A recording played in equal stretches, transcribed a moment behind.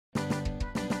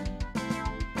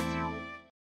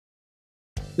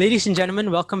Ladies and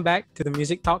gentlemen, welcome back to the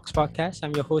Music Talks podcast.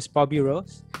 I'm your host, Bobby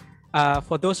Rose.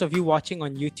 For those of you watching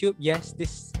on YouTube, yes,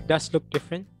 this does look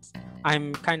different.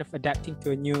 I'm kind of adapting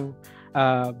to a new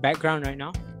background right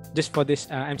now, just for this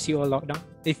MCO lockdown.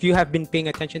 If you have been paying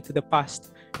attention to the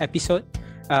past episode,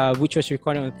 which was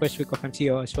recorded on the first week of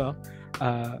MCO as well,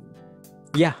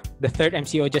 the third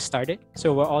MCO just started.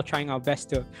 So we're all trying our best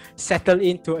to settle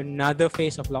into another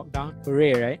phase of lockdown.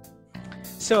 Hooray, right?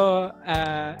 So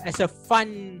as a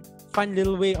fun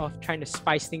little way of trying to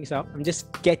spice things up, I'm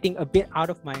just getting a bit out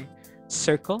of my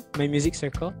circle, my music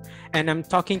circle, and I'm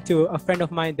talking to a friend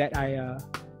of mine that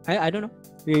I don't know,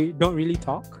 we don't really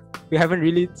talk. We haven't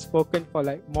really spoken for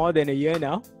like more than a year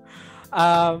now.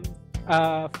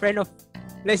 Friend of,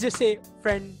 let's just say,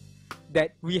 friend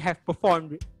that we have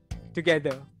performed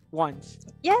together once.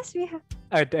 Yes, we have.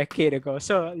 A decade ago.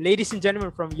 So, ladies and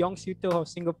gentlemen, from Yong, Siew of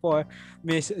Singapore,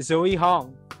 Miss Zoey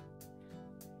Hong.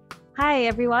 Hi,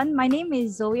 everyone. My name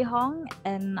is Zoey Hong,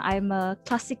 and I'm a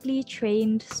classically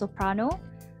trained soprano.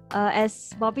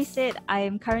 As Bobby said, I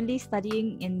am currently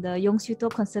studying in the Yong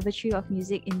Conservatory of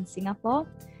Music in Singapore.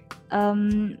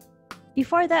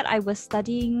 Before that, I was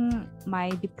studying my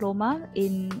diploma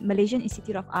in Malaysian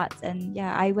Institute of Arts, and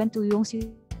I went to Yong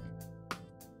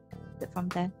from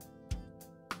there.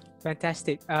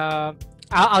 Fantastic.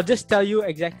 I'll just tell you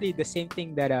exactly the same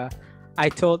thing that I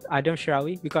told Adam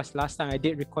Shirawi, because last time I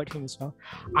did record him as well.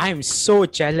 I am so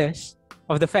jealous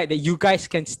of the fact that you guys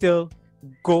can still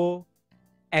go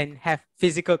and have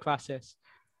physical classes.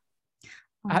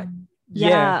 We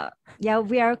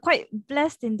are quite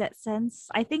blessed in that sense.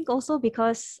 I think also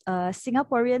because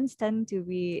Singaporeans tend to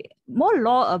be more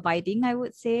law-abiding, I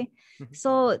would say. Mm-hmm.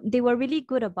 So they were really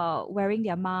good about wearing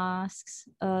their masks,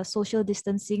 social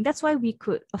distancing. That's why we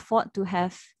could afford to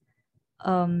have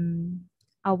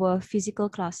our physical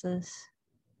classes.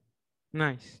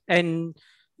 Nice. And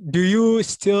do you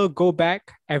still go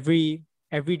back every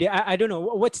day? I don't know.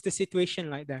 What's the situation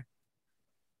like there?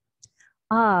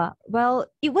 Well,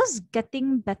 it was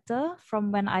getting better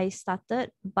from when I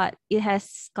started, but it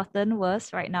has gotten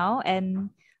worse right now.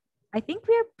 And I think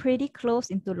we're pretty close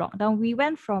into lockdown. We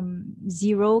went from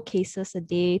 0 cases a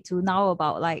day to now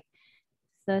about like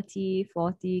 30,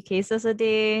 40 cases a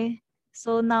day.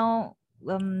 So now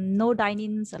no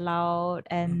dine-ins allowed.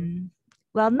 And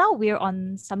well, now we're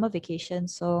on summer vacation,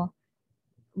 so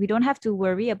we don't have to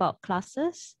worry about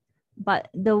classes. But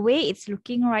the way it's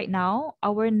looking right now,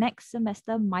 our next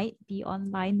semester might be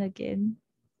online again.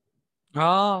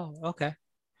 Oh, okay.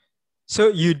 So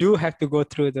you do have to go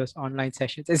through those online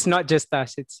sessions. It's not just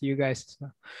us, it's you guys as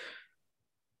well.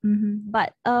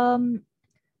 But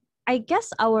I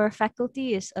guess our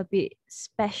faculty is a bit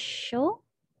special.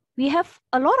 We have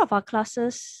a lot of our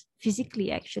classes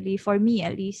physically, actually, for me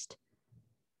at least.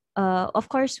 Of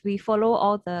course, we follow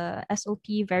all the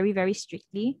SOP very, very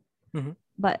strictly.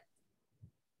 But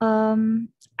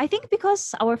I think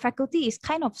because our faculty is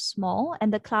kind of small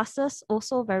and the classes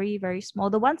also very, very small.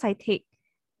 The ones I take,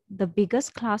 the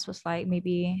biggest class was like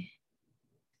maybe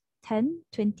 10,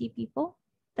 20 people.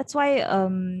 That's why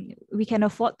we can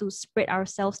afford to spread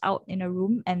ourselves out in a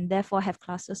room and therefore have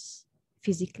classes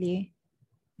physically.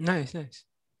 Nice.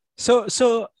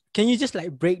 So can you just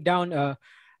like break down a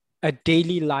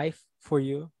daily life for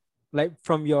you? Like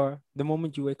from the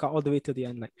moment you wake up all the way to the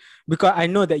end, like, because I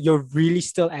know that you're really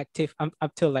still active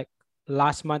up till like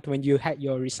last month when you had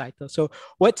your recital. So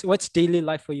what's daily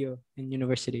life for you in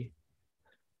university?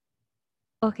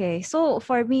 Okay, so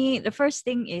for me, the first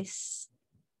thing is,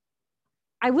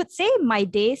 I would say my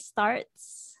day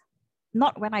starts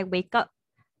not when I wake up,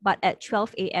 but at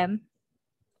 12 a.m.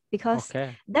 because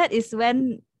that is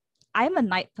when I'm a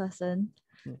night person.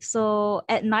 So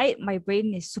at night, my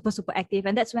brain is super, super active,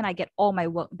 and that's when I get all my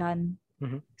work done.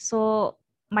 So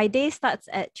my day starts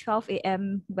at 12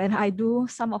 a.m. when I do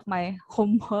some of my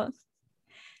homework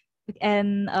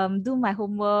and do my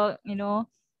homework,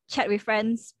 chat with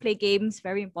friends, play games,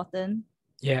 very important.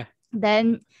 Yeah.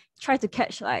 Then try to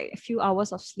catch like a few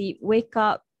hours of sleep, wake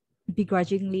up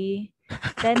begrudgingly,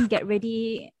 then get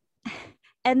ready.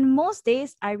 And most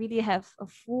days I really have a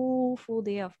full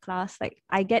day of class. Like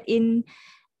I get in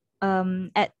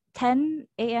at 10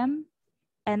 a.m.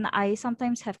 and I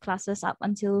sometimes have classes up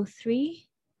until 3.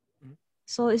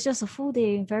 So it's just a full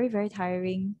day, very, very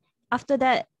tiring. After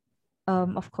that,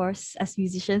 of course, as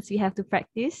musicians, we have to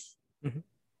practice.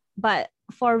 But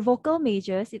for vocal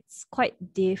majors, it's quite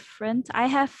different. I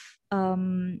have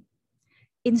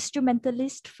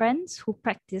instrumentalist friends who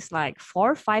practice like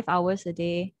 4 or 5 hours a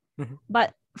day.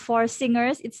 But for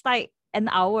singers, it's like an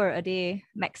hour a day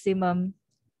maximum.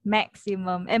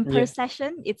 And per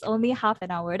session, it's only half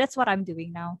an hour. That's what I'm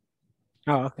doing now.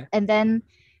 Oh, okay. And then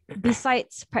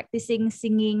besides practicing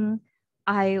singing,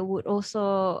 I would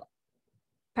also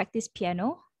practice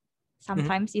piano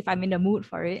sometimes if I'm in the mood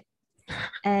for it.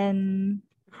 And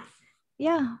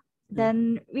yeah,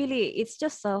 then really it's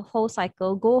just a whole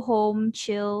cycle. Go home,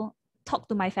 chill, talk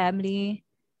to my family,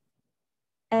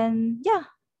 and yeah,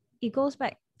 it goes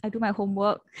back. I do my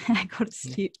homework and I go to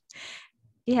sleep.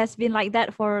 It has been like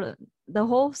that for the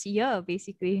whole year,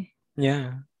 basically.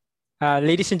 Yeah.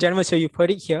 Ladies and gentlemen, so you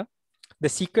put it here. The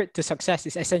secret to success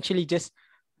is essentially just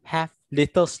have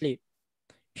little sleep.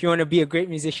 If you want to be a great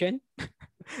musician,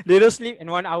 little sleep and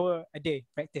 1 hour a day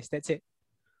practice. That's it.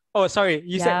 Oh, sorry.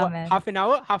 You said Yeah, what? man. Half an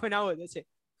hour? Half an hour. That's it.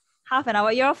 Half an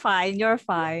hour, you're fine. You're Yeah.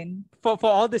 fine. For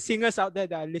all the singers out there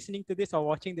that are listening to this or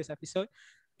watching this episode,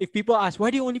 if people ask,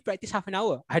 why do you only practice half an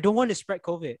hour? I don't want to spread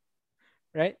COVID,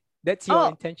 right? That's your Oh,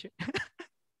 intention.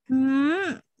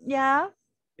 yeah.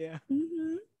 Yeah.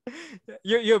 Mm-hmm.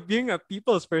 You're being a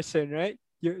people's person, right?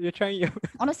 You're trying your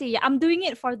Honestly, yeah, I'm doing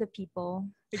it for the people.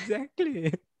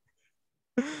 exactly.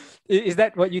 Is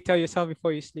that what you tell yourself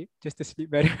before you sleep? Just to sleep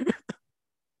better?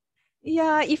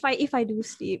 Yeah, if I do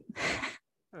sleep.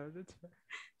 Oh, that's fair.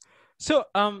 So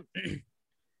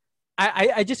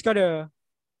I just gotta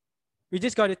we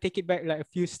just gotta take it back like a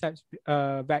few steps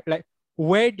back. Like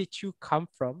where did you come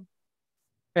from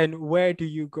and where do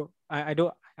you go? I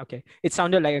don't okay. It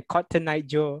sounded like a Cotton Eye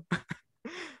Joe.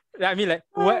 I mean like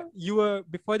what Oh, you were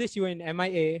before this you were in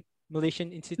MIA,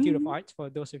 Malaysian Institute of mhm. Arts, for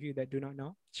those of you that do not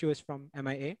know. She was from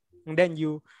MIA. And then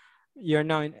you're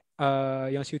now in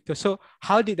Yong. So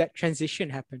how did that transition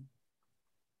happen?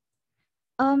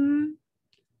 Um,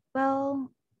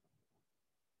 well,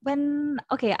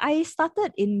 I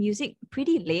started in music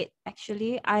pretty late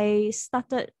actually. I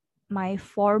started my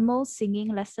formal singing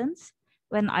lessons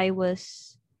when I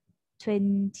was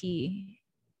 20.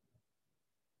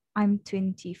 I'm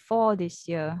 24 this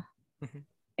year. Mhm.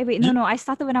 Wait, You, no, I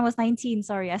started when I was 19.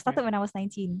 Sorry, I yeah. started when I was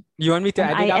 19. You want me to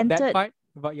And I edit out that entered, part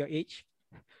about your age?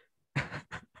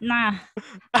 nah,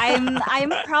 I'm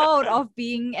proud of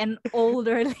being an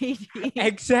older lady.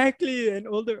 Exactly, and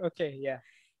older. Okay, yeah,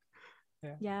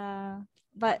 yeah. Yeah.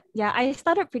 But yeah, I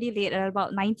started pretty late at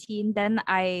about 19. Then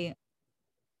I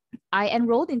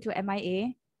enrolled into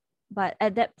MIA, but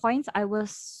at that point I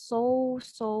was so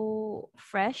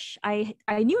fresh. I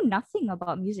knew nothing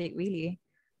about music really.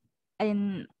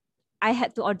 And I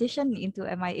had to audition into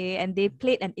MIA and they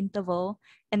played an interval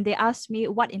and they asked me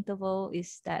what interval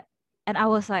is that? And I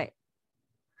was like,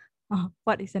 oh,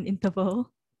 what is an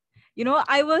interval? You know,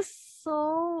 I was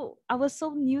so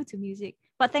new to music.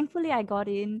 But thankfully I got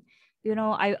in. You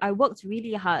know, I worked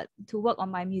really hard to work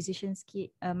on my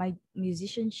my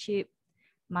musicianship,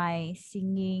 my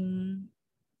singing,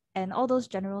 and all those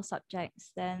general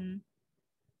subjects. Then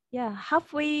yeah,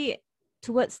 halfway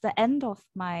towards the end of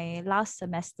my last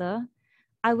semester,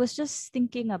 I was just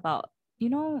thinking about, you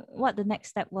know, what the next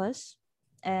step was.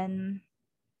 And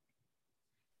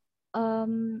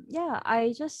yeah,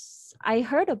 I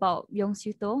heard about Yong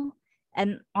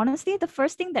and honestly the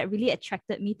first thing that really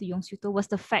attracted me to Yong was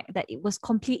the fact that it was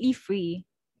completely free.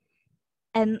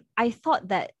 And I thought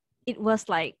that it was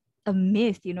like a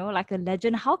myth, you know, like a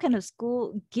legend. How can a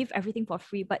school give everything for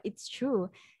free? But it's true.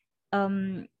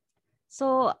 Um,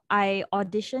 so I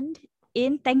auditioned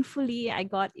in. Thankfully, I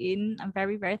got in. I'm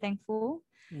very, very thankful.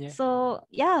 Yeah. So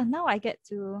yeah, now I get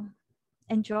to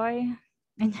enjoy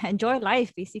enjoy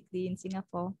life basically in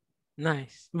Singapore.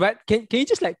 Nice. But can you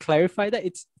just like clarify that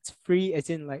it's free as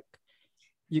in like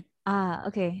you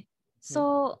Okay. yeah.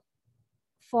 So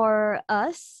for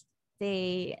us,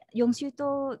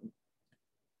 Yongsuto,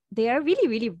 they are really,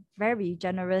 really very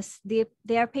generous. They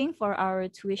are paying for our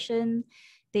tuition,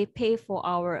 they pay for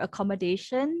our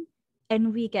accommodation,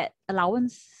 and we get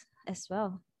allowance as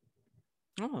well.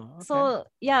 Oh, okay. So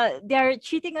yeah, they're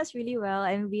treating us really well,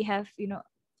 and we have, you know,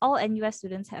 all NUS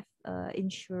students have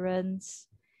insurance.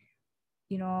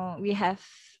 You know, we have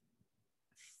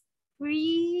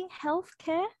free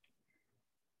healthcare,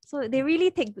 so they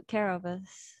really take good care of us.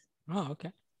 Oh,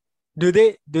 okay. Do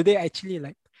they actually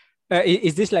like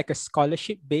is this like a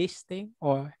scholarship based thing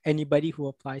or anybody who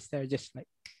applies there just like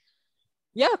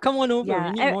yeah, come on over. We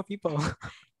Yeah, need more people.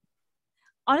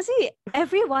 honestly,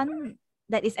 everyone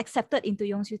that is accepted into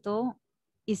Yongsuto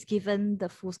is given the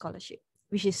full scholarship,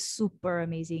 which is super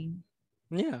amazing.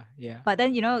 Yeah, yeah. But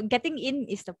then, you know, getting in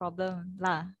is the problem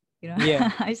lah. You know,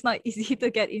 Yeah. it's not easy to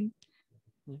get in.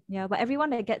 Yeah. Yeah, but everyone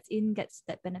that gets in gets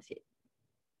that benefit.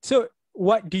 So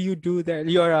what do you do there?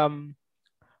 You're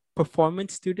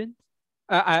performance student?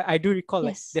 I do recall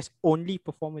like Yes. there's only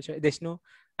performance, right? There's no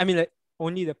I mean like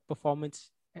only the performance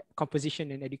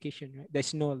composition and education, right?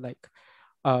 There's no like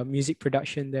music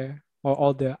production there, or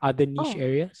all the other niche Oh,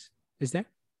 areas? Is there?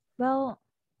 well,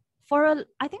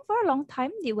 I think for a long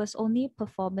time it was only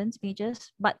performance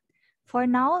majors, but for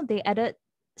now they added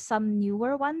some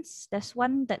newer ones. There's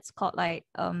one that's called like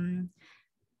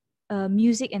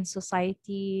music and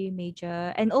society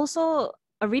major, and also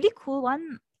a really cool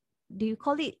one. Do you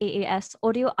call it AAS,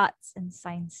 Audio Arts and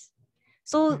Science?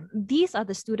 So Mhm. these are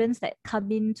the students that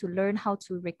come in to learn how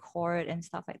to record and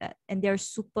stuff like that, and they're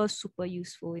super super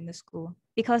useful in the school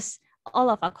because all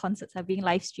of our concerts are being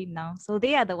live streamed now. So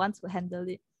they are the ones who handle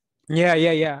it. Yeah,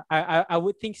 yeah, yeah. I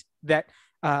would think that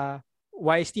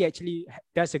YST actually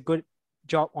does a good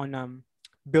job on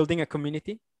building a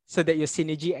community so that your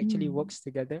synergy actually Mm, works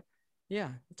together.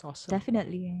 Yeah, it's awesome.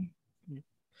 definitely. Mm.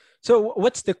 So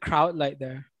what's the crowd like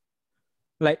there?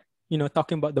 Like,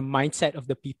 talking about the mindset of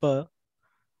the people,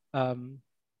 um,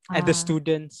 and the Ah,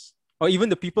 students, or even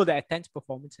the people that attend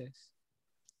performances.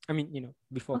 I mean,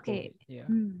 before okay. COVID. Yeah.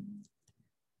 Mm.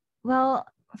 Well,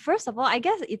 first of all, I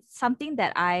guess it's something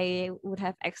that I would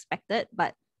have expected,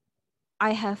 but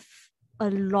I have a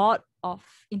lot of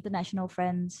international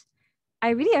friends. I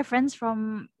really have friends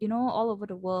from, all over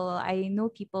the world. I know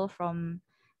people from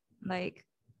like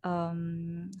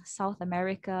South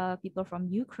America, people from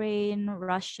Ukraine,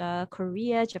 Russia,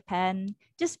 Korea, Japan,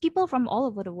 just people from all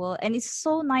over the world. And it's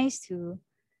so nice to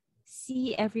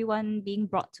see everyone being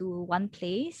brought to one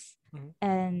place, Mhm.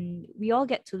 and we all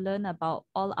get to learn about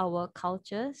all our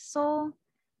cultures. So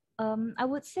I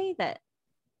would say that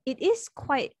it is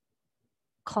quite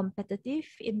competitive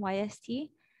in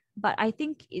YST, but I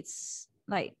think it's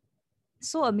like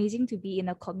so amazing to be in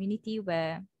a community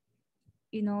where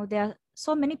there are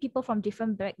so many people from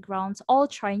different backgrounds all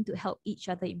trying to help each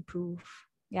other improve.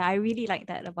 Yeah, I really like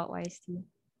that about YST.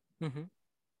 Mhm.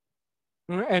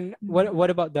 And what Mm. what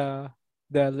about the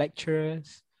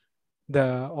lecturers,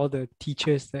 the all the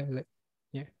teachers that like,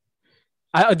 yeah.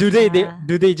 Do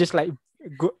they just like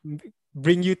go,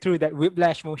 bring you through that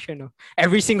whiplash motion of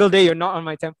every single day you're not on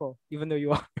my tempo, even though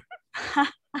you are?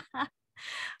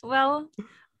 Well,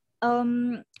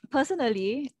 um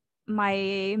personally,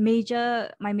 my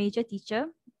major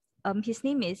teacher, his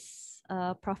name is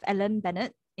Prof Alan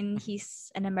Bennett, and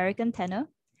he's an American tenor.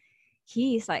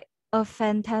 He is like a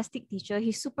fantastic teacher.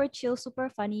 He's super chill, super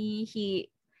funny.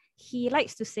 He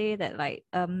likes to say that like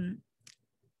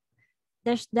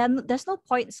there's no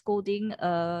point scolding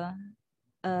a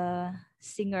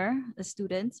singer, a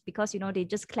student, because they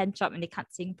just clench up and they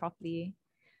can't sing properly.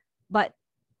 But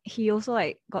he also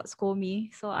like got scold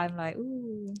me, so I'm like,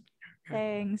 ooh,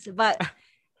 thanks. But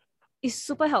it's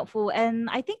super helpful, and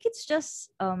I think it's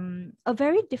just a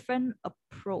very different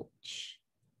approach.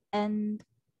 And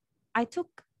I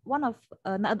took one of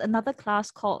another class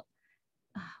called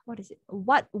what is it?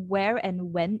 What, where,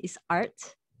 and when is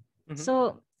art? Mhm.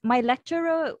 So my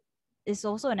lecturer is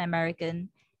also an American,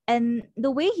 and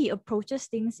the way he approaches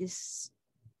things is,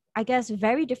 I guess,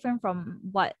 very different from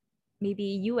what maybe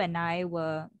you and I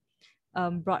were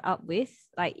brought up with.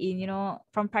 Like in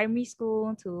from primary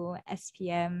school to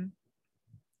SPM,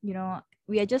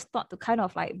 we are just taught to kind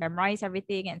of like memorize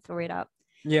everything and throw it up.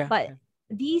 Yeah. But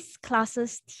these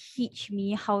classes teach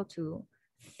me how to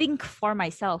think for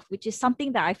myself, which is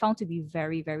something that I found to be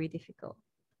very, very difficult.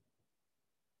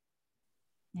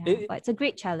 Yeah, It, but it's a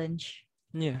great challenge.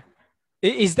 yeah.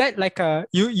 Is that like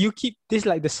you keep this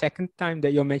like the second time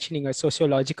that you're mentioning a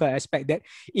sociological aspect, that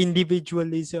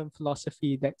individualism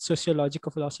philosophy, that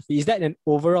sociological philosophy, is that an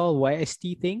overall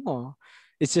YST thing, or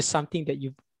it's just something that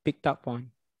you picked up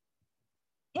on?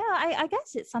 Yeah, I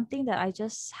guess it's something that I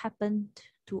just happened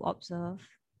to observe.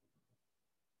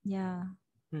 Yeah.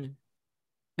 Hmm.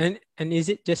 And is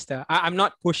it just I'm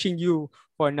not pushing you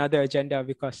for another agenda,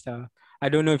 because I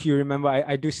don't know if you remember,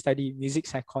 I do study music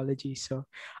psychology, so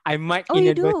I might Oh,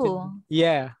 you inadvertently, do?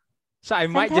 yeah, so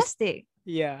Fantastic.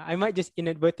 I might just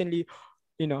inadvertently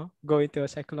go into a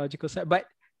psychological side, but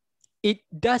it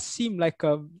does seem like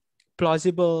a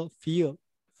plausible field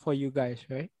for you guys,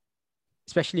 right?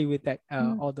 Especially with that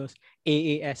Mm, all those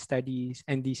AAS studies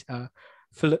and these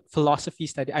philosophy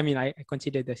study. I mean, I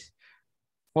consider this,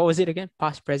 what was it again?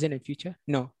 Past, present, and future?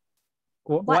 No.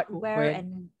 what, What, where, when?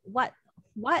 and what,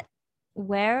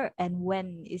 where, and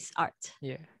when is art?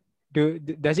 Yeah.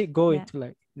 Does it go Yeah.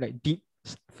 into like deep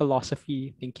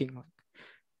philosophy thinking?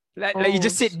 Like you Oh,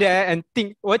 just sit there and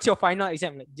think, what's your final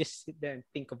exam? Like just sit there and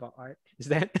think about art. Is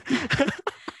that?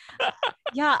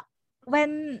 yeah.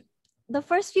 When the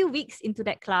first few weeks into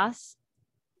that class,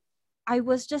 I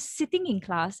was just sitting in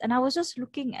class and I was just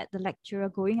looking at the lecturer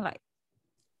going like,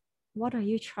 what are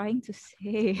you trying to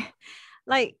say?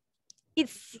 Like it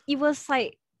was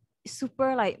like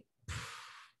super like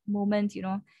moment,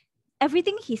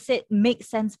 everything he said made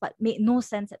sense but made no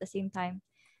sense at the same time.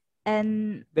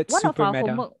 And That's one of super our meta.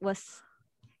 homework was,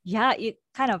 yeah, it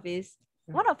kind of is.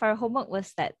 One of our homework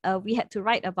was that we had to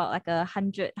write about like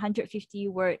 150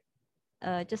 word,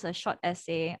 just a short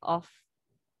essay of,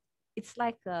 it's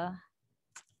like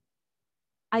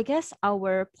I guess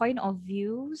our point of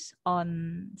views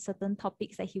on certain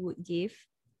topics that he would give.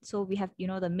 So we have,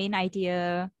 the main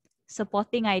idea,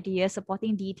 supporting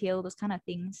detail, those kind of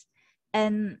things.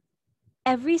 And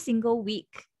every single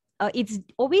week, it's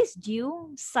always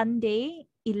due Sunday,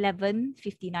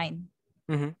 11:59.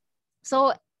 Mm-hmm.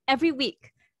 So every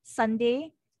week,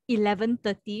 Sunday,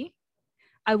 11:30,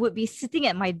 I would be sitting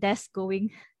at my desk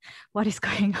going, what is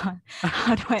going on?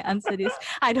 How do I answer this?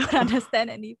 I don't understand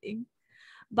anything.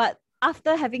 But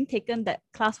after having taken that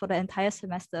class for the entire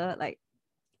semester, like,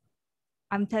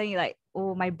 I'm telling you, like,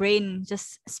 oh, my brain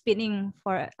just spinning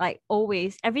for like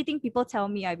always. Everything people tell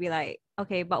me, I'd be like,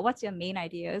 okay, but what's your main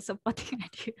idea? Supporting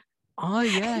idea. Oh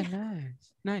yeah,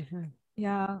 nice.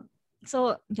 Yeah.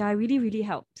 So yeah, it really, really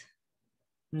helped.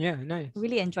 Yeah, nice.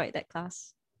 Really enjoyed that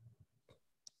class.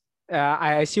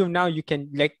 I assume now you can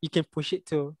push it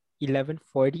to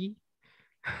 11:40.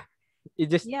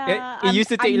 Yeah, It used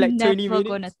to take I'm like 20 never minutes.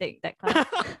 gonna take that class.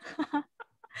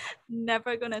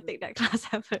 Never gonna take that class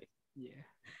ever. Yeah,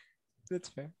 that's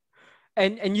fair.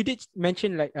 And you did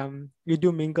mention like you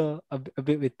do mingle a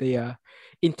bit with the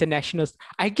internationals.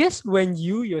 I guess when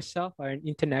you yourself are an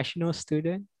international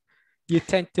student, you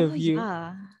tend to Oh view,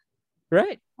 yeah.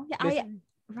 right? Oh yeah, That's,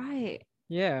 right.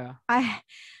 yeah.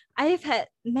 I've had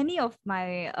many of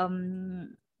my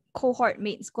cohort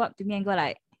mates go up to me and go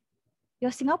like,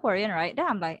 "You're Singaporean, right?" Then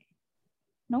I'm like,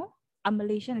 "No, I'm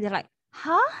Malaysian." They're like,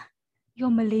 "Huh?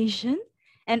 You're Malaysian?"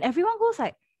 And everyone goes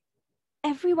like,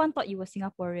 everyone thought you were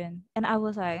Singaporean. And I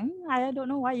was like, I don't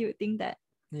know why you would think that.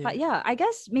 Yeah. But yeah, I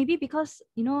guess maybe because,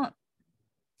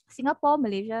 Singapore,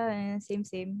 Malaysia, and same,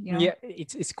 Yeah,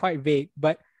 it's quite vague,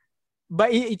 but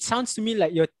it sounds to me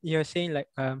like you're saying like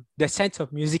the sense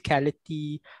of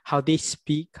musicality, how they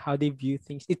speak, how they view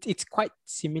things. It's quite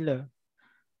similar.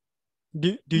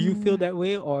 Do you feel that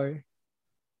way or?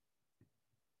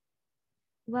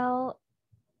 Well,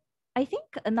 I think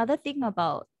another thing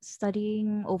about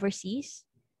studying overseas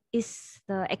is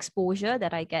the exposure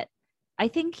that I get. I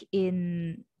think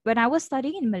when I was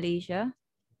studying in Malaysia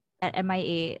at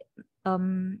MIA,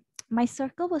 my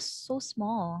circle was so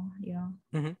small,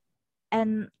 Mhm.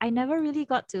 and I never really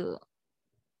got to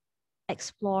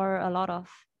explore a lot of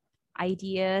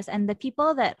ideas. And the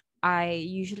people that I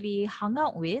usually hung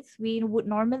out with, we would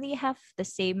normally have the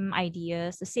same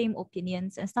ideas, the same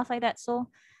opinions, and stuff like that.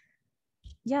 So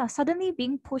yeah, suddenly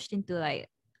being pushed into, like,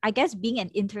 I guess, being an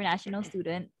international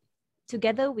student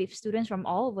together with students from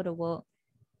all over the world,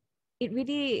 it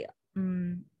really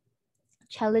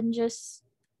challenges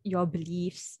your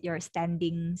beliefs, your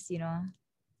standings. Yeah,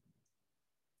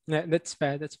 that's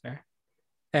fair. That's fair.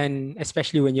 And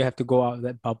especially when you have to go out of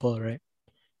that bubble, right?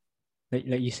 Like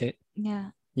you said.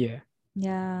 Yeah. Yeah.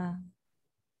 Yeah.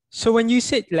 So when you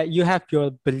said like you have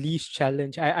your beliefs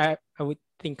challenge, I would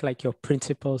think like your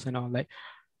principles and all, like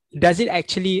does it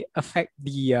actually affect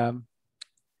the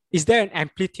is there an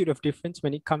amplitude of difference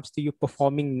when it comes to you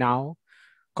performing now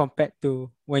compared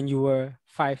to when you were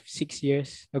 5 6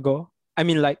 years ago? I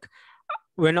mean, like,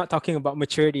 we're not talking about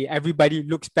maturity. Everybody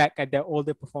looks back at their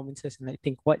older performances and like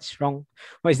think, what's wrong?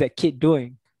 What is that kid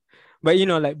doing? But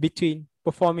like between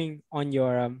performing on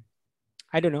your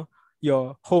I don't know,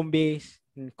 your home base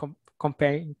and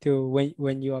comparing to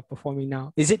when you are performing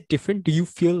now, is it different? Do you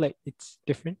feel like it's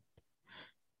different?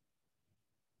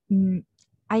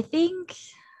 I think,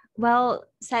 well,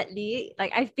 sadly,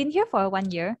 like, I've been here for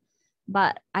 1 year,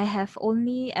 but I have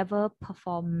only ever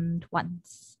performed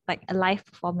once, like a live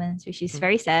performance, which is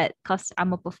very sad because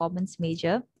I'm a performance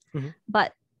major. Mhm.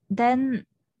 But then,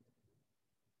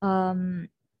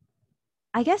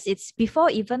 I guess it's before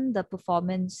even the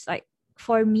performance. Like,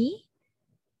 for me,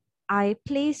 I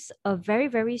place a very,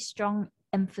 very strong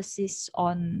emphasis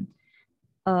on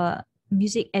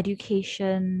music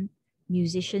education,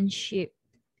 musicianship,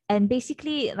 and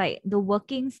basically like the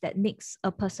workings that makes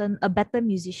a person a better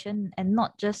musician and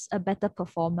not just a better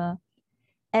performer.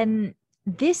 And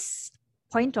this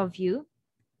point of view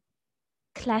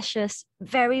clashes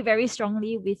very, very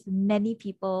strongly with many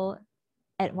people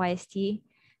at YST,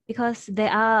 because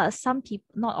there are some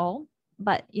people, not all,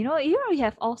 but you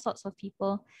have all sorts of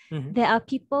people. Mhm. There are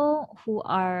people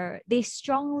they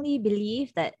strongly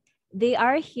believe that they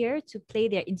are here to play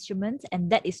their instruments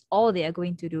and that is all they are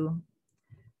going to do.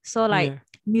 So like Yeah.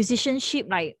 musicianship,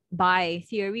 like by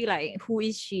theory, like who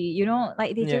is she?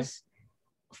 Like they Yeah. just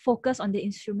focus on the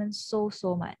instrument so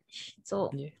much. So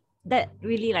Yeah. that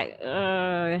really like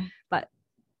but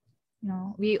you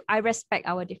know, I respect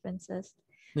our differences.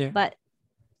 Yeah. But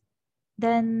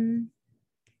then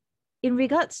in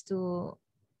regards to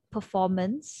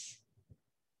performance,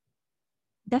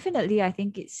 definitely I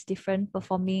think it's different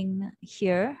performing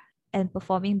here and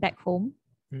performing back home.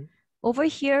 Mm. Over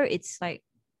here, it's like,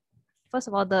 first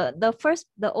of all, the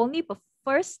only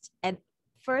first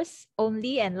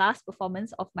only and last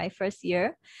performance of my first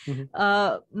year, Mhm.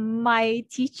 my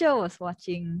teacher was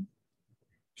watching.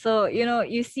 So, you know,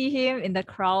 you see him in the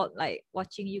crowd, like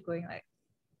watching you going like,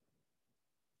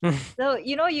 so,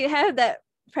 you know, you have that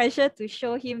pressure to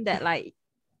show him that like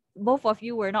both of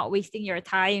you were not wasting your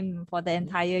time for the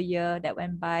entire year that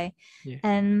went by. Yeah.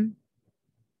 And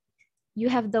you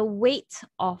have the weight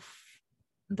of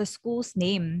the school's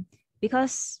name,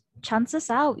 because chances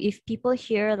are if people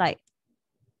hear like,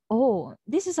 oh,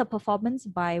 this is a performance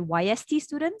by YST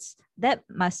students, that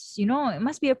must, you know, it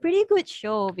must be a pretty good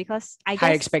show, because I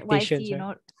High guess YST, expectations, you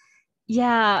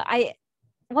right?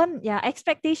 know,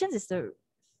 expectations is the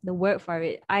word for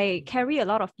it. I carry a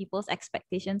lot of people's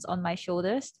expectations on my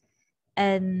shoulders,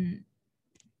 and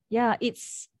yeah,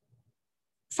 it's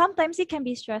sometimes it can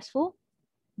be stressful,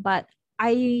 but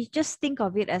I just think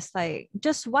of it as like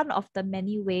just one of the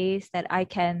many ways that I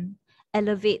can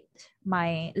elevate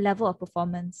my level of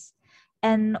performance.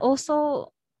 And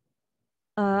also,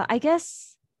 I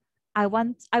guess I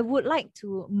would like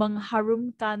to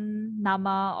mengharumkan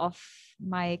nama of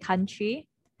my country,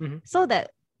 Mhm. so that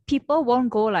people won't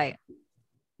go like,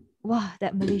 wow,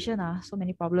 that Malaysian so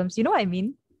many problems. You know what I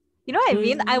mean? You know what I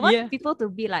mean? I want Yeah. people to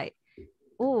be like,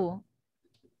 oh,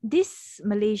 this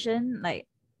Malaysian like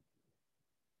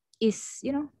is,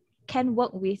 you know, can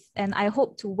work with, and I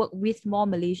hope to work with more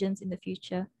Malaysians in the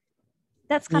future.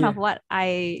 That's kind Yeah. of what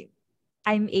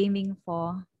I'm aiming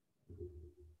for.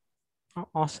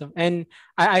 Awesome. And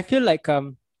I feel like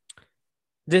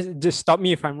just stop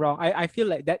me if I'm wrong. I feel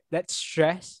like that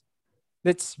stress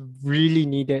that's really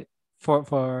needed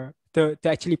for to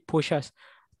actually push us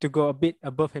to go a bit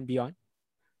above and beyond.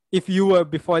 If you were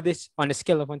before this on a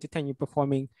scale of 1 to 10, you're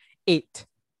performing 8,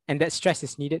 and that stress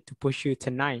is needed to push you to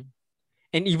 9.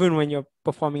 And even when you're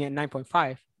performing at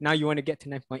 9.5, now you want to get to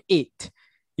 9.8,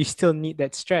 you still need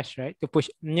that stress, right? To push.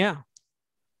 Yeah.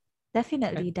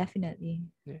 Definitely.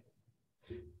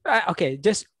 Yeah. Okay,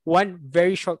 just one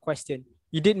very short question.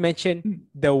 You did mention Mm.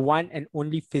 the one and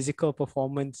only physical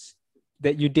performance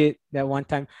that you did that one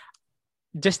time.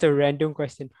 Just a random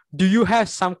question. Do you have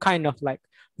some kind of like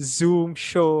Zoom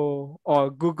show or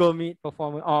Google Meet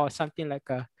performance or something like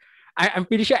I'm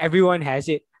pretty sure everyone has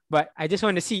it, but I just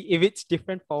want to see if it's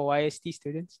different for YST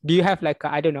students. Do you have like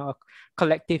I don't know, a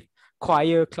collective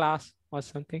choir class or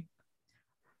something?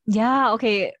 Yeah,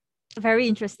 okay. Very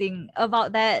interesting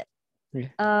about that.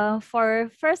 Yeah.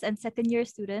 For first and second year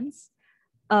students,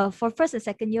 for first and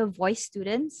second year voice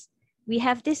students, we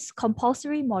have this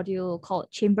compulsory module called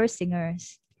chamber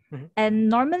singers. Mhm. And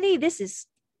normally this is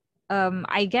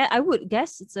I would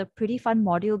guess it's a pretty fun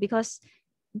module, because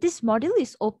this module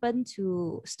is open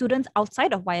to students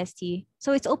outside of YST.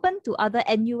 So it's open to other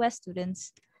NUS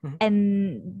students, Mhm. and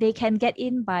they can get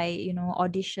in by, you know,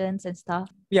 auditions and stuff.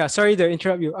 Yeah, sorry to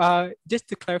interrupt you. Just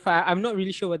to clarify, I'm not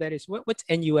really sure what that is. What's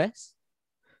NUS?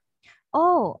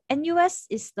 Oh, NUS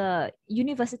is the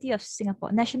University of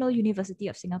Singapore, National University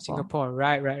of Singapore. Singapore.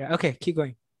 Right. Okay, keep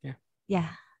going. Yeah. Yeah.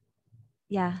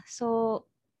 Yeah. So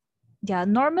yeah,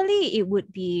 normally it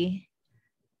would be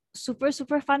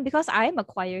super fun, because I'm a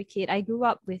choir kid. I grew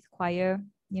up with choir,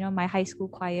 you know, my high school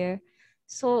choir.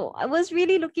 So I was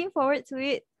really looking forward to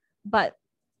it. But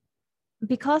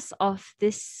because of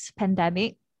this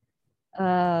pandemic,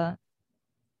 uh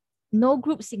no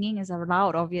group singing is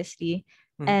allowed, obviously.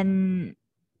 Mhm. And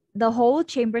the whole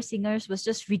chamber singers was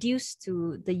just reduced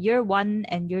to the year 1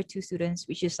 and year 2 students,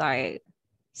 which is like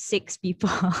 6 people,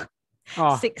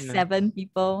 Oh, six, nice. 7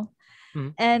 people.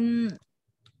 Mhm. And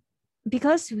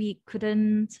because we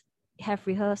couldn't have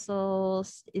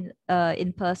rehearsals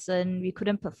in person, we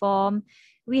couldn't perform,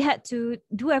 we had to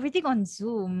do everything on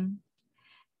Zoom.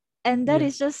 And that Yeah.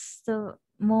 is just the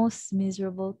most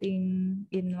miserable thing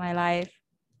in my life.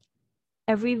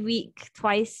 Every week,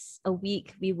 twice a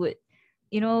week, we would,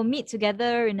 you know, meet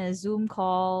together in a Zoom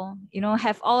call, you know,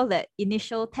 have all that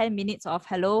initial 10 minutes of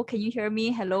hello, can you hear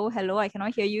me? Hello, I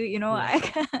cannot hear you, you know, Yeah. I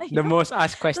can, you The know, most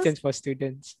asked those, questions for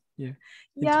students. Yeah.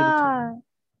 In 2020. yeah.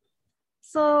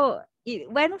 So it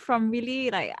went from really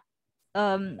like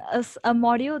a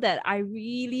module that I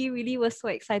really was so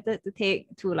excited to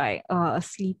take, to like a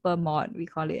sleeper mod, we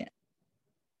call it.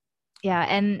 Yeah,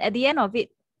 and at the end of it,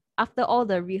 after all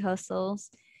the rehearsals,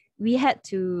 we had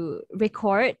to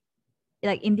record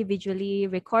like individually,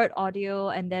 record audio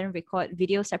and then record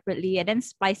video separately and then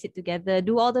splice it together,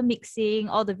 do all the mixing,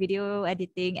 all the video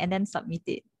editing, and then submit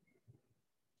it.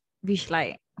 Which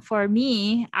like for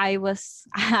me, I'm a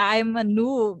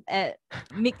noob at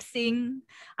mixing.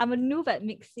 I'm a noob at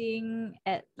mixing,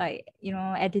 at like, you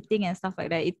know, editing and stuff like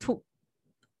that. It took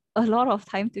a lot of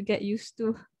time to get used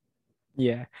to.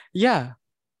 Yeah.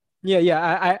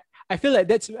 I feel like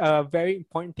that's a very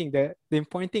important thing. The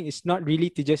important thing is not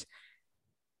really to just,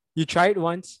 you try it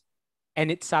once and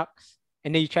it sucks,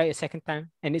 and then you try it a second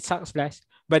time and it sucks less,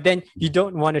 but then you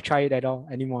don't want to try it at all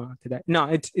anymore after that. No,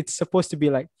 it's supposed to be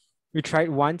like, you try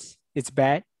it once, it's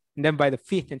bad, and then by the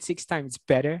fifth and sixth time it's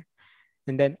better.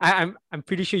 And then I'm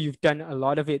pretty sure you've done a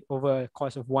lot of it over the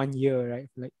course of 1 year, right?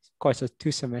 Like course of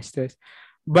 2 semesters.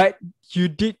 But you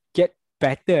did get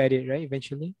better at it, right?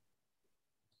 Eventually.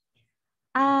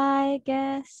 I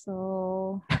guess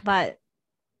so. But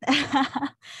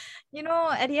you know,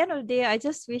 at the end of the day, I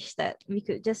just wish that we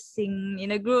could just sing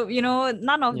in a group, you know,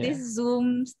 none of this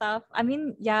Zoom stuff. I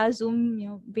mean, yeah, Zoom, you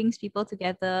know, brings people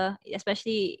together,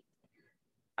 especially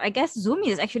I guess Zoom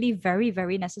is actually very,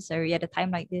 very necessary at a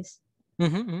time like this.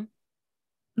 Mm-hmm.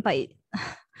 But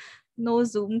no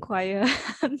Zoom choir.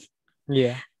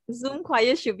 Yeah. Zoom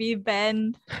choir should be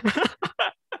banned.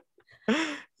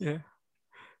 Yeah.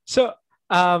 So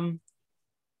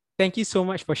thank you so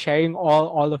much for sharing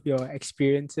all of your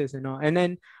experiences and all. And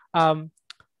then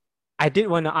I did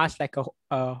want to ask like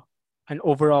an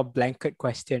overall blanket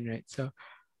question, right? So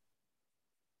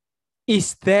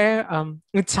is there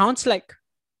it sounds like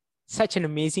such an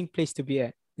amazing place to be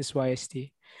at, this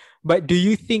YST. But do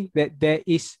you think that there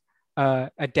is a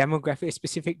demographic, a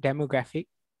specific demographic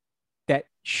that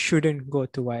shouldn't go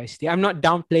to YST? I'm not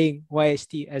downplaying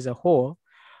YST as a whole,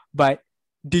 but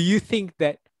do you think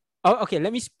that, oh, okay,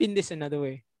 let me spin this another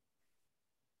way.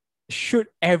 Should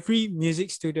every music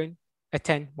student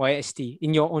attend YST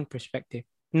in your own perspective?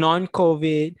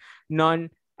 Non-COVID,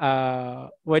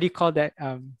 what do you call that?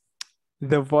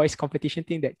 The voice competition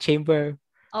thing, that chamber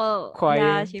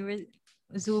choir. Yeah,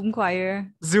 Zoom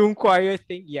choir. Zoom choir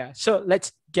thing. Yeah. So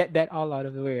let's get that all out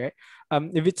of the way, right?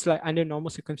 If it's like under normal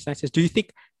circumstances, do you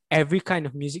think every kind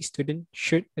of music student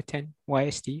should attend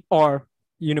YST, or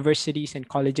universities and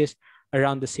colleges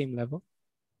around the same level?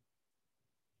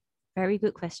 Very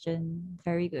good question.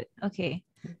 Very good. Okay.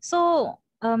 So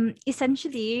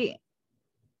essentially,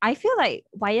 I feel like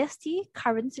YST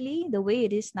currently, the way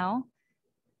it is now,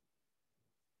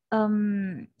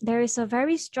 there is a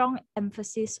very strong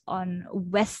emphasis on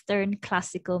Western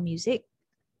classical music.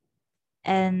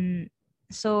 And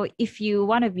so if you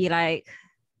want to be like,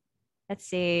 let's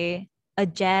say, a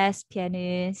jazz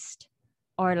pianist,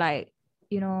 or like,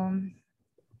 you know,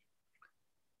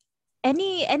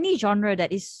 any genre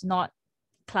that is not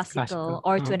classical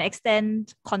or to an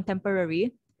extent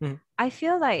contemporary, I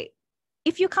feel like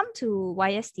if you come to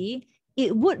YST,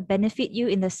 it would benefit you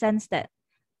in the sense that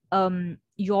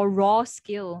your raw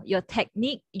skill, your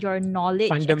technique, your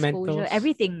knowledge, exposure,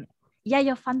 everything,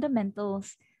 your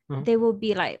fundamentals, they will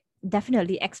be like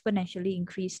definitely exponentially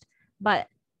increased. But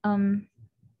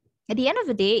at the end of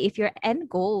the day, if your end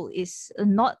goal is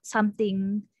not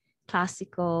something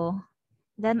classical,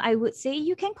 then I would say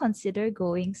you can consider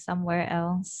going somewhere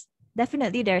else.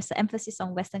 Definitely there's an emphasis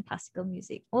on Western classical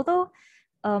music. Although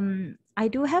I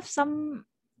do have some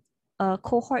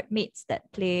cohort mates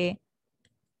that play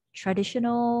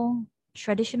traditional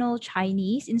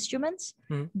Chinese instruments,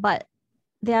 but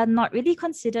they are not really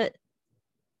considered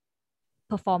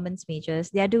performance majors.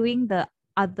 They are doing the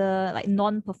other like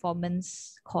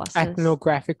non-performance courses.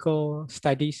 Ethnographical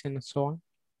studies and so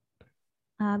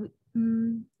on.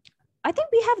 I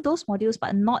think we have those modules,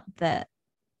 but not the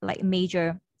like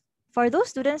major. For those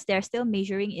students, they're still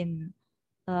majoring in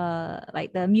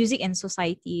like the music and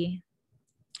society.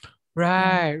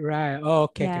 Right. Oh,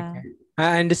 okay.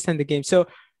 I understand the game. So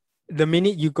the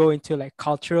minute you go into like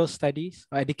cultural studies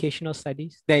or educational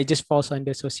studies, then it just falls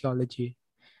under sociology.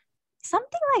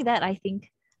 Something like that, I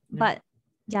think. But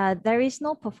yeah, there is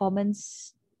no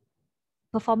performance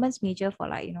major for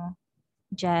like, you know,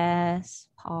 jazz,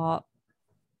 pop.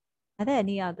 Are there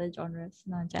any other genres?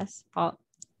 No, jazz, pop.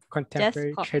 Contemporary,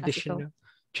 jazz, pop, traditional.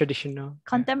 Traditional,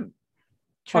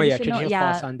 traditional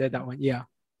falls under that one. Yeah.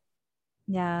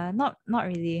 Yeah, not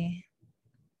really.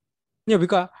 Yeah,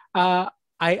 because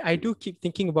I do keep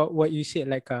thinking about what you said,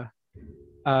 like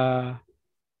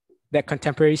that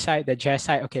contemporary side, the jazz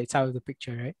side. Okay, it's out of the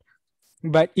picture, right?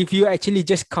 But if you actually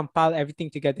just compile everything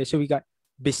together, so we got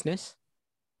business,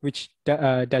 which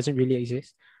doesn't really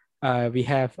exist. We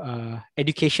have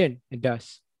education, it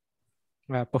does.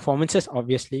 performances,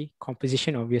 obviously,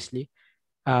 composition, obviously.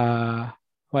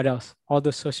 What else? All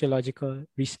those sociological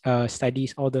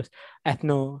studies, all those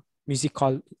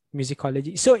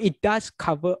musicology. So it does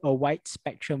cover a wide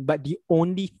spectrum, but the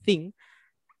only thing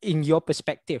in your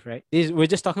perspective, right? We're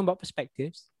just talking about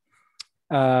perspectives.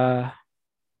 The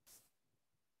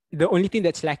only thing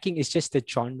that's lacking is just the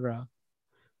genre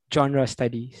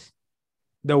studies,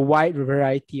 the wide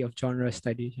variety of genre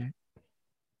studies, right?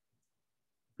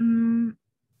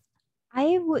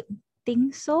 I would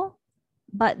think so.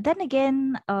 But then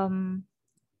again, I'm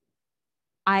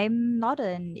not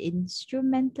an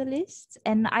instrumentalist,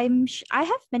 and I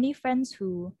have many friends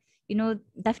who,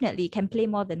 definitely can play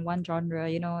more than one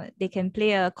genre. They can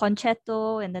play a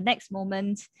concerto, and the next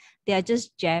moment they are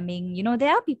just jamming. There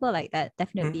are people like that,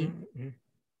 definitely.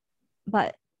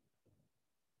 But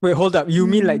wait, hold up. You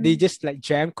mean like they just like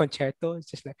jam concerto?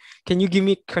 It's just like, can you give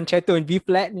me concerto in B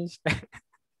flat? And it's like,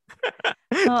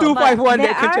 no, 251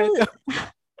 that concerto.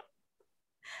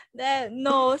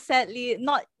 No, sadly,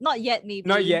 not yet. Maybe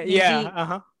Not yet. maybe,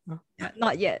 Yeah.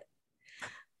 not yet.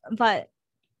 But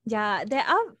yeah, there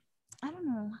are. I don't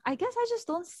know. I guess I just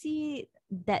don't see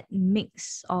that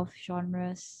mix of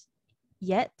genres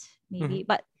yet. Maybe,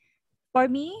 but for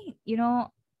me,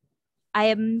 I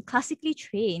am classically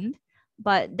trained,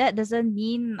 but that doesn't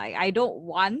mean like I don't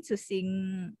want to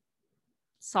sing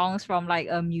songs from like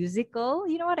a musical.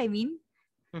 You know what I mean?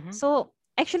 So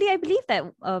actually, I believe that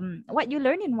what you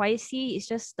learn in YC is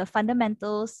just the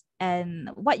fundamentals,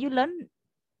 and what you learn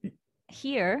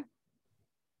here,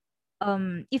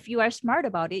 if you are smart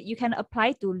about it, you can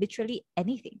apply to literally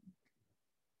anything.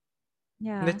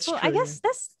 Yeah. That's so true, I guess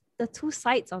that's the two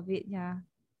sides of it. Yeah.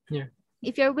 Yeah.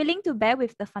 If you're willing to bear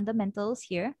with the fundamentals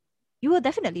here, you will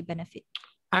definitely benefit.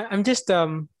 I'm just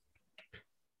I'm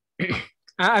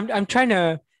trying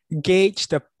to gauge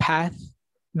the path,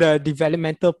 the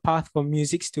developmental path for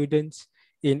music students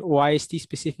in OIST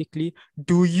specifically.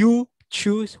 Do you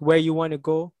choose where you want to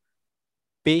go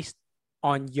based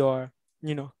on your,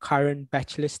 current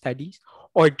bachelor studies,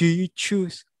 or do you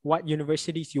choose what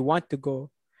universities you want to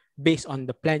go based on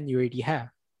the plan you already have?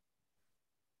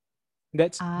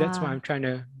 That's what I'm trying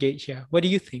to gauge here. What do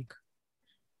you think?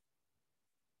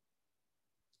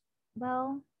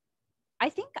 Well, I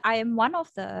think I am one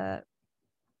of the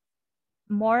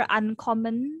more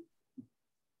uncommon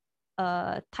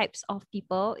types of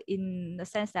people, in the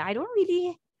sense that I don't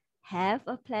really have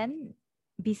a plan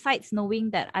besides knowing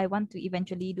that I want to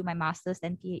eventually do my master's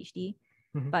and PhD.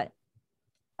 But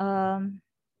a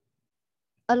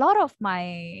lot of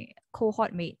my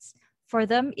cohort mates, for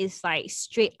them is like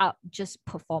straight up just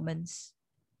performance,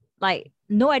 like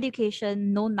no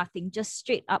education, no nothing, just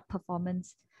straight up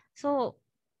performance. So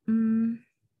I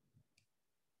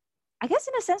guess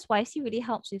in a sense YC really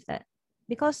helps with that,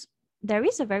 because there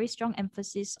is a very strong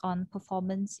emphasis on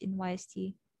performance in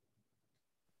YST.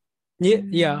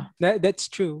 Yeah, that's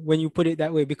true when you put it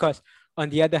that way, because on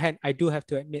the other hand, I do have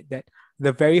to admit that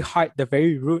the very heart, the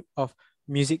very root of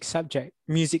music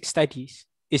studies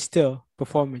is still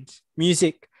performance.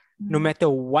 Music, no matter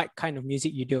what kind of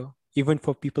music you do, even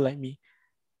for people like me,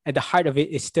 at the heart of it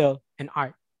is still an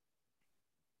art.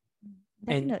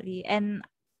 Definitely. And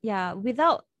yeah,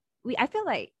 I feel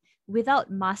like without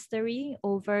mastery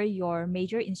over your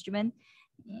major instrument,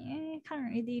 can't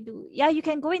really do. Yeah, you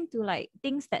can go into like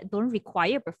things that don't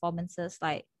require performances,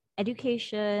 like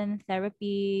education,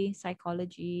 therapy,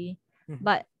 psychology.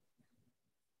 But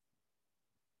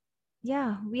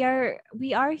yeah, we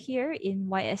are here in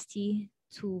YST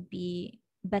to be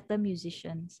better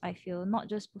musicians, I feel, not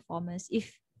just performers.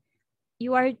 If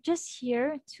you are just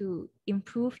here to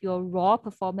improve your raw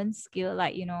performance skill,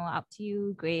 like, up to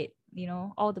you, great,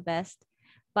 all the best.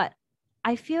 But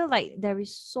I feel like there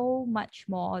is so much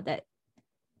more that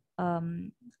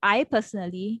I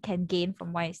personally can gain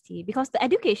from YST, because the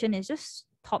education is just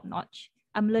top notch.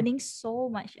 I'm learning so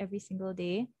much every single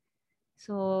day.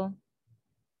 So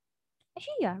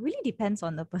actually, yeah, really depends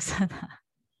on the person.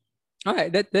 All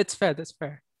right, that's fair. That's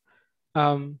fair.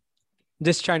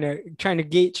 Just trying to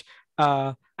gauge.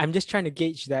 I'm just trying to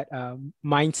gauge that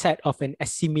mindset of an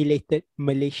assimilated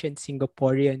Malaysian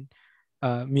Singaporean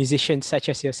musician such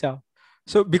as yourself.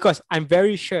 So because I'm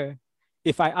very sure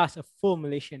if I ask a full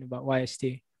Malaysian about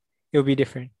YST, it'll be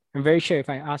different. I'm very sure if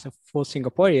I ask a full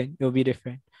Singaporean, it'll be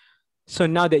different. So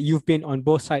now that you've been on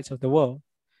both sides of the world,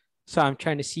 so I'm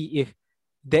trying to see if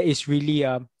there is really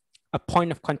a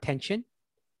point of contention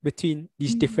between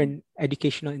these different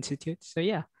educational institutes. So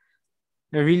yeah,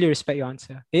 I really respect your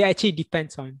answer. It actually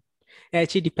depends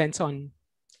on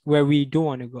where we do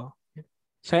want to go.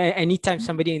 So anytime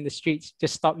somebody in the streets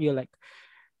just stop you like,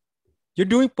 you're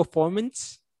doing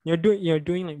performance. You're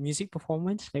doing like music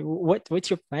performance. Like what's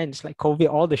your plans? Like COVID,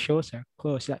 all the shows are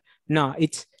closed. Like no,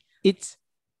 it's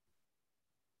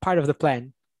part of the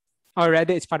plan, or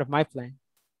rather, it's part of my plan.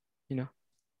 You know.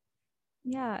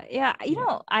 Yeah, yeah.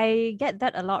 Yeah. I get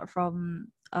that a lot from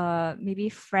maybe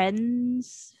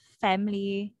friends,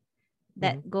 family Mhm.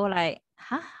 that go like,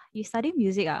 huh? You study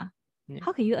music ah? Yeah.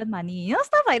 How can you earn money?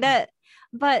 Stuff like that.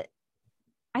 But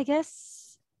I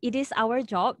guess it is our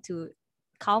job to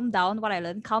calm down what I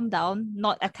learned, calm down,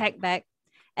 not attack back,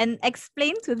 and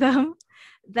explain to them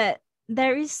that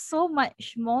there is so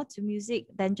much more to music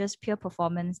than just pure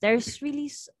performance. There's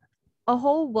really a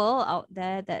whole world out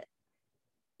there that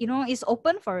is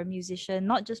open for a musician,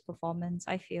 not just performance.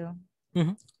 I feel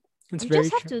Mhm. It's you very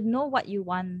just have true. to know what you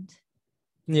want.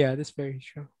 Yeah, that's very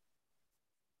true.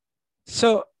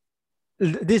 So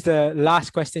this is the last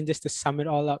question, just to sum it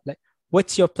all up. Like,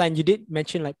 what's your plan? You did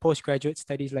mention like postgraduate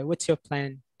studies. Like, what's your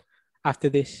plan after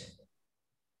this?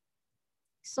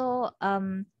 So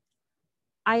I'm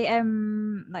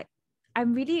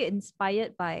really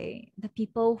inspired by the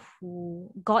people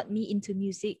who got me into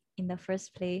music in the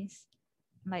first place.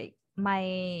 Like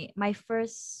my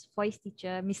first voice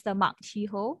teacher, Mr. Mark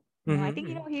Chiho. I think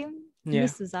you Mm-hmm. know him, Yeah.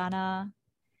 Miss Susanna.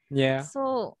 Yeah.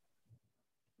 So,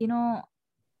 you know,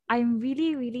 I'm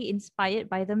really, really inspired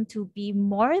by them to be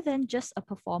more than just a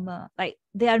performer. Like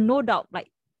they are no doubt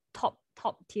like top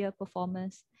tier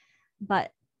performers,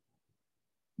 but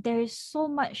there is so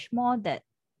much more that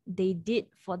they did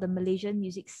for the Malaysian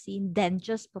music scene than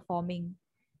just performing.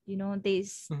 They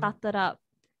Mm-hmm. started up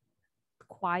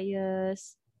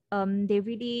choirs. They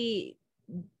really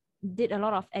did a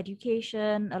lot of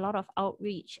education, a lot of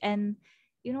outreach, and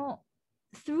you know,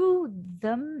 through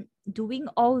them doing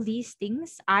all these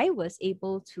things, I was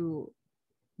able to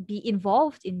be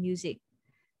involved in music.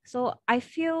 So I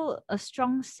feel a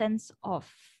strong sense of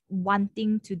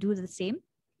wanting to do the same.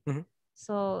 Mm-hmm.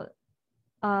 So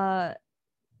uh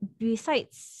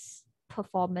besides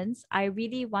performance, I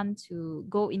really want to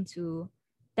go into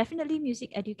definitely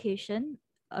music education,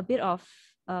 a bit of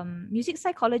music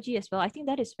psychology as well. I think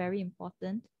that is very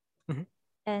important. Mm-hmm.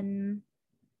 And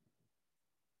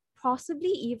possibly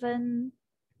even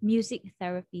music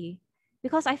therapy,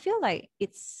 because I feel like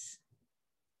it's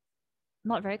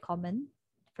not very common,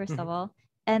 first Mm-hmm. of all.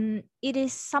 And it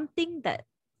is something that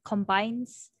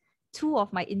combines two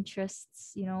of my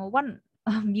interests, one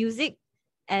music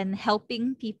and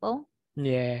helping people.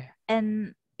 Yeah.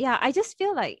 And yeah, I just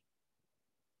feel like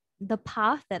the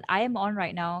path that I am on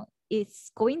right now,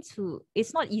 it's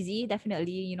not easy,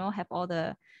 definitely, have all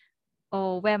the,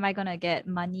 oh, where am I gonna get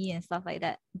money and stuff like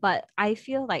that. But I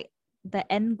feel like the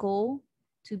end goal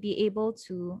to be able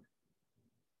to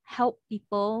help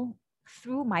people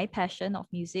through my passion of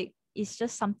music is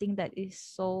just something that is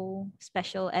so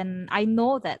special. And I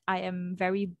know that I am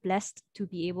very blessed to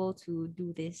be able to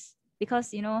do this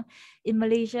because, in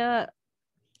Malaysia,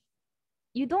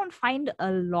 you don't find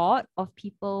a lot of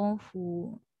people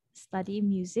who study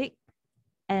music.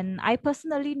 And I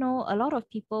personally know a lot of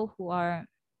people who are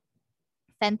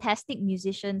fantastic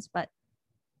musicians, but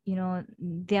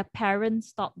their parents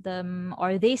stop them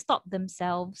or they stop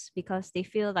themselves because they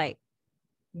feel like,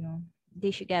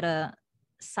 they should get a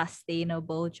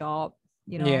sustainable job,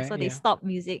 Yeah. so they Yeah. stop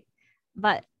music.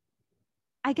 But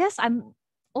I guess I'm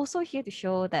also here to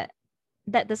show that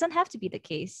that doesn't have to be the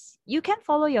case. You can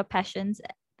follow your passions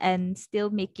and still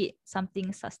make it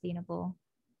something sustainable.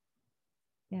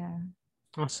 Yeah.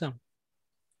 Awesome.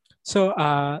 So,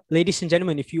 ladies and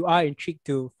gentlemen, if you are intrigued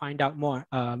to find out more,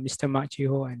 Mr.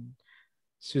 Machiho and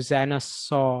Susanna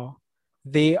Saw,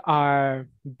 they are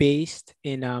based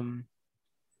in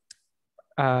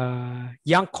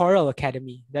Young Choral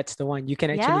Academy. That's the one. You can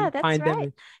Yeah, actually that's find them right.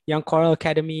 in Young Choral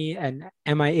Academy and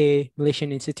MIA,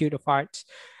 Malaysian Institute of Arts.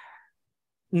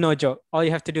 No joke. All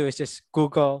you have to do is just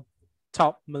Google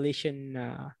top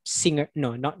Malaysian singer.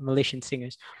 No, not Malaysian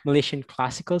singers. Malaysian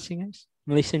classical singers,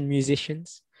 Malaysian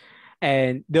musicians,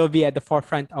 and they'll be at the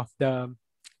forefront of the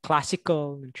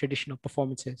classical and traditional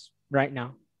performances right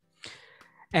now.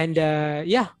 And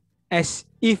yeah, as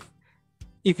if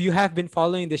you have been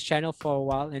following this channel for a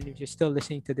while and if you're still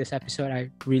listening to this episode,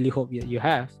 I really hope that you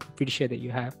have. I'm pretty sure that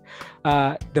you have.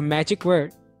 The magic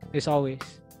word is always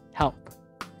help.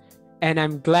 And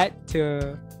I'm glad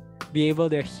to be able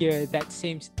to hear that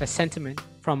same sentiment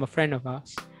from a friend of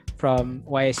ours from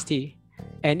YST.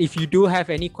 And if you do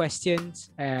have any questions,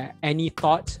 any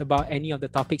thoughts about any of the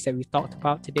topics that we talked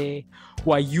about today,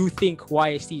 why you think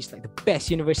YST is like the best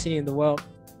university in the world,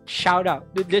 shout out.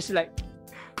 Just like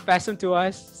pass them to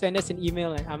us, send us an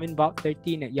email at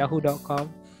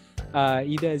aminbob13@yahoo.com.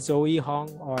 either Zoey Hong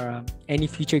or any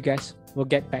future guests will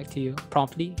get back to you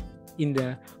promptly in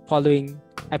the following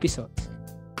episodes.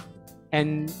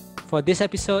 And for this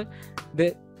episode,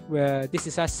 this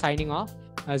is us signing off.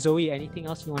 Zoe, anything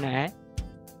else you want to add?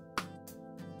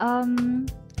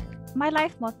 My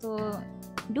life motto: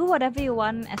 do whatever you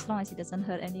want as long as it doesn't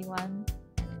hurt anyone.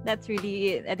 That's really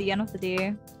it at the end of the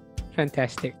day.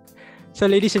 Fantastic. So,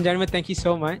 ladies and gentlemen, thank you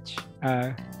so much.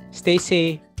 Stay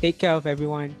safe, take care of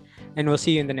everyone, and we'll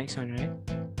see you in the next one, right?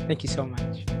 Thank you so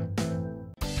much.